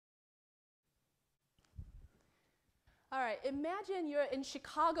All right, imagine you're in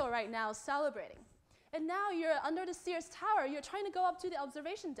Chicago right now celebrating. And now you're under the Sears Tower. You're trying to go up to the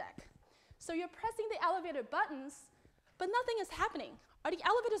observation deck. So you're pressing the elevator buttons, but nothing is happening. Are the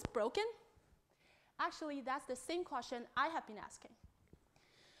elevators broken? Actually, that's the same question I have been asking.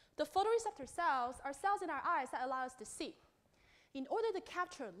 The photoreceptor cells are cells in our eyes that allow us to see. In order to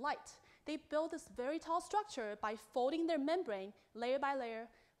capture light, they build this very tall structure by folding their membrane layer by layer,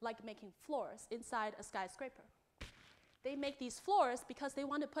 like making floors inside a skyscraper. They make these floors because they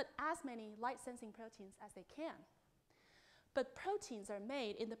want to put as many light-sensing proteins as they can. But proteins are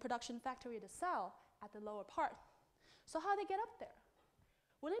made in the production factory of the cell at the lower part. So how do they get up there?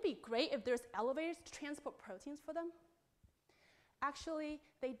 Wouldn't it be great if there's elevators to transport proteins for them? Actually,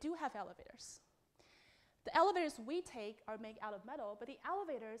 they do have elevators. The elevators we take are made out of metal, but the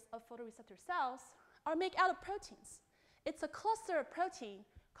elevators of photoreceptor cells are made out of proteins. It's a cluster of protein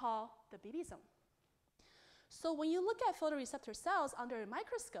called the BB zone. So when you look at photoreceptor cells under a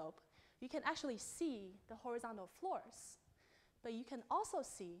microscope, you can actually see the horizontal floors, but you can also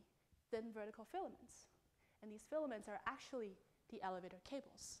see thin vertical filaments. And these filaments are actually the elevator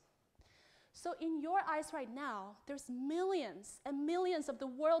cables. So in your eyes right now, there's millions and millions of the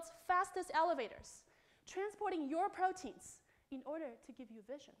world's fastest elevators transporting your proteins in order to give you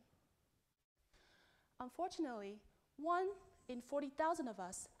vision. Unfortunately, 1 in 40,000 of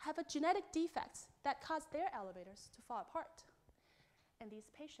us have a genetic defect that cause their elevators to fall apart. And these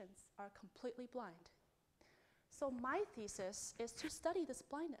patients are completely blind. So my thesis is to study this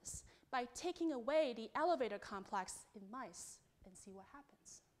blindness by taking away the elevator complex in mice and see what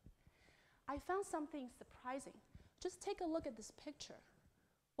happens. I found something surprising. Just take a look at this picture.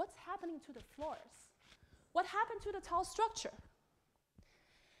 What's happening to the floors? What happened to the tall structure?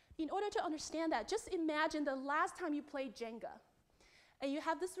 In order to understand that, just imagine the last time you played Jenga. And you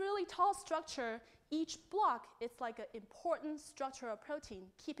have this really tall structure. Each block is like an important structural protein,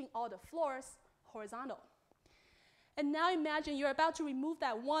 keeping all the floors horizontal. And now imagine you're about to remove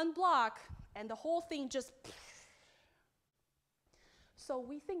that one block, and the whole thing just... So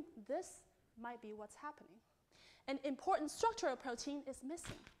we think this might be what's happening. An important structural protein is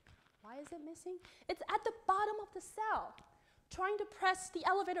missing. Why is it missing? It's at the bottom of the cell, trying to press the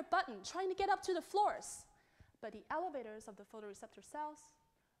elevator button, trying to get up to the floors. But the elevators of the photoreceptor cells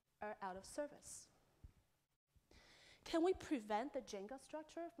are out of service. Can we prevent the Jenga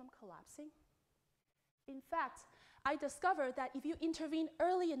structure from collapsing? In fact, I discovered that if you intervene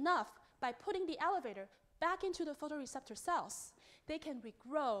early enough by putting the elevator back into the photoreceptor cells, they can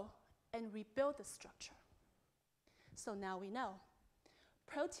regrow and rebuild the structure. So now we know.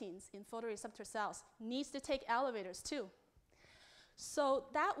 Proteins in photoreceptor cells needs to take elevators too. So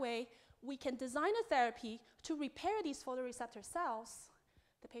that way, we can design a therapy to repair these photoreceptor cells.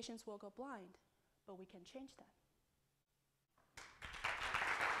 The patients will go blind, but we can change that.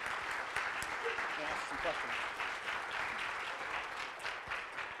 Can I ask some questions?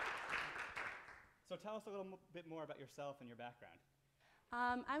 So tell us a little bit more about yourself and your background.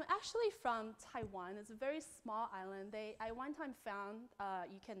 I'm actually from Taiwan. It's a very small island. I one time found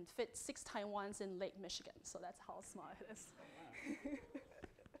you can fit 6 Taiwans in Lake Michigan, so that's how small it is. Oh, wow.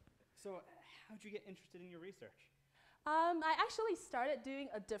 So how'd you get interested in your research? I actually started doing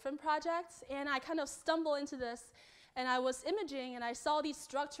a different project, and I kind of stumbled into this, and I was imaging, and I saw these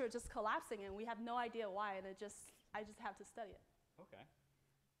structures just collapsing, and we have no idea why, and I just have to study it. Okay.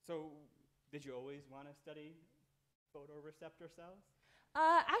 So did you always want to study photoreceptor cells?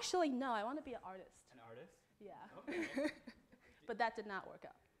 Actually, no. I want to be an artist. An artist? Yeah. Okay. But that did not work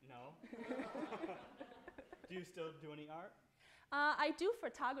out. No? Do you still do any art? I do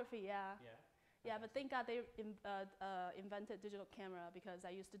photography, yeah. Yeah? Yeah, but thank God they invented digital camera because I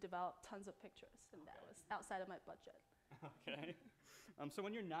used to develop tons of pictures, and that was outside of my budget. Okay. So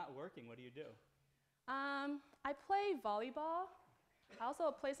when you're not working, what do you do? I play volleyball. I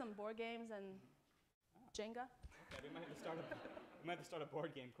also play some board games and Jenga. Okay, we might have to start a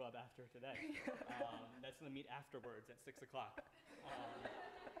board game club after today. That's going to meet afterwards at 6 o'clock.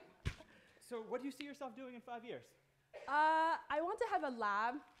 So what do you see yourself doing in 5 years? I want to have a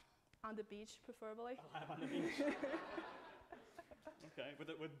lab on the beach, preferably. A lab on the beach? Okay,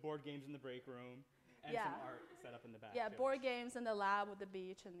 with board games in the break room and some art set up in the back. Yeah, too. board games in the lab with the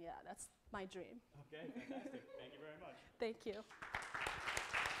beach, and yeah, that's my dream. Okay, fantastic. Thank you very much. Thank you.